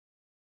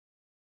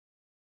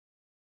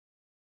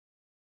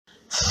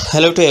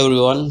Hello to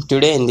everyone.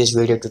 Today in this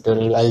video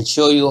tutorial, I'll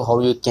show you how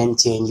you can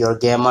change your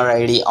gamer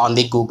ID on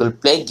the Google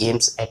Play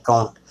Games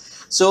account.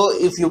 So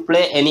if you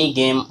play any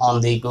game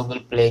on the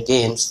Google Play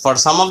Games, for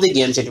some of the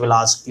games it will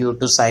ask you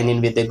to sign in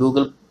with the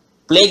Google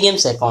Play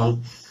Games account,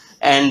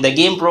 and the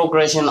game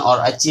progression or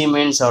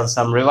achievements or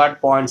some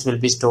reward points will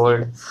be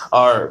stored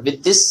or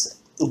with this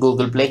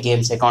Google Play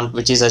Games account,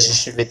 which is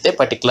associated with a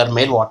particular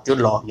mail what you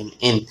log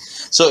in.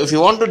 So if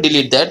you want to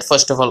delete that,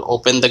 first of all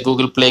open the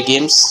Google Play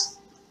Games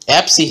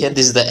app. See here,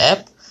 this is the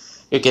app.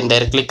 You can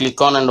directly click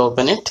on and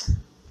open it.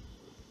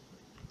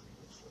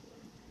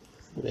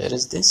 Where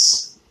is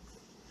this?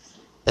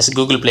 That's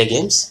Google Play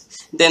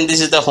Games. Then this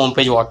is the home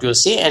page what you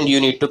see, and you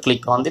need to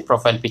click on the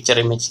profile picture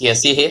image here.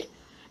 See here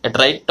at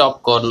right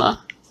top corner,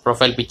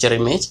 profile picture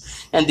image,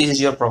 and this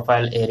is your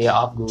profile area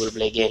of Google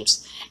Play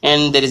Games.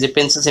 And there is a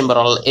pencil symbol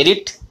or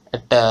edit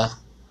at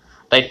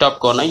right top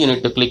corner. You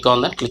need to click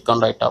on that. Click on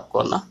right top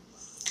corner,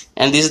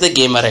 and this is the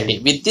gamer ID.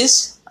 With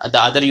this, the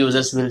other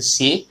users will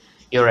see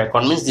your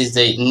account. Means this is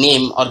the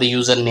name or the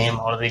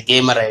username or the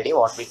gamer ID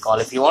what we call.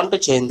 If you want to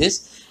change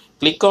this,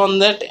 click on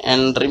that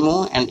and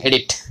remove and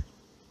edit.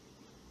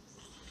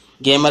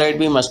 Gamer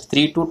ID must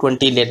 3 to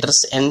 20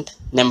 letters and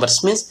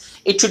numbers,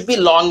 means it should be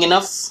long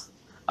enough.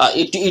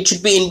 It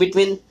should be in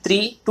between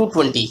 3 to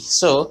 20.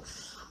 So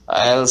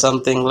I'll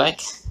something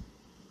like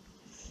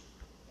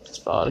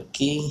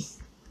Sparky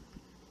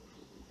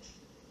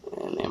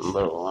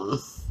number 1.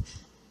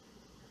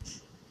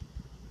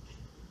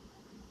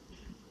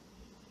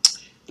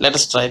 Let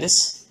us try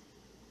this.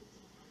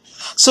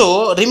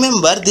 So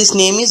remember, this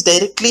name is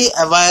directly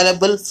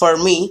available for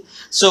me,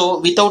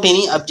 so without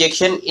any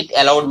objection it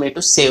allowed me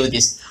to save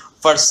this.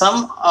 For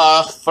some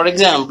for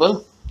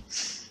example,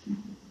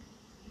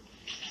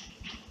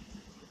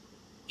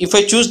 if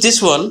I choose this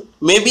one,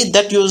 maybe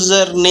that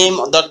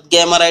username, that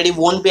gamer ID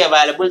won't be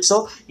available,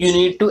 so you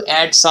need to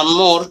add some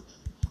more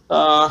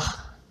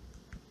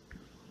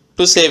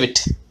to save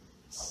it.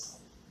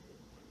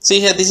 See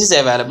here, this is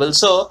available,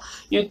 so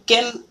you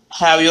can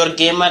have your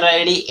gamer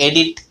ID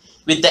edit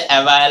with the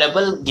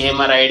available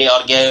gamer ID or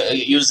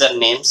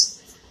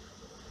usernames.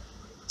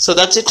 So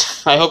that's it.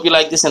 I hope you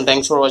like this, and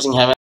thanks for watching.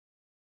 Have a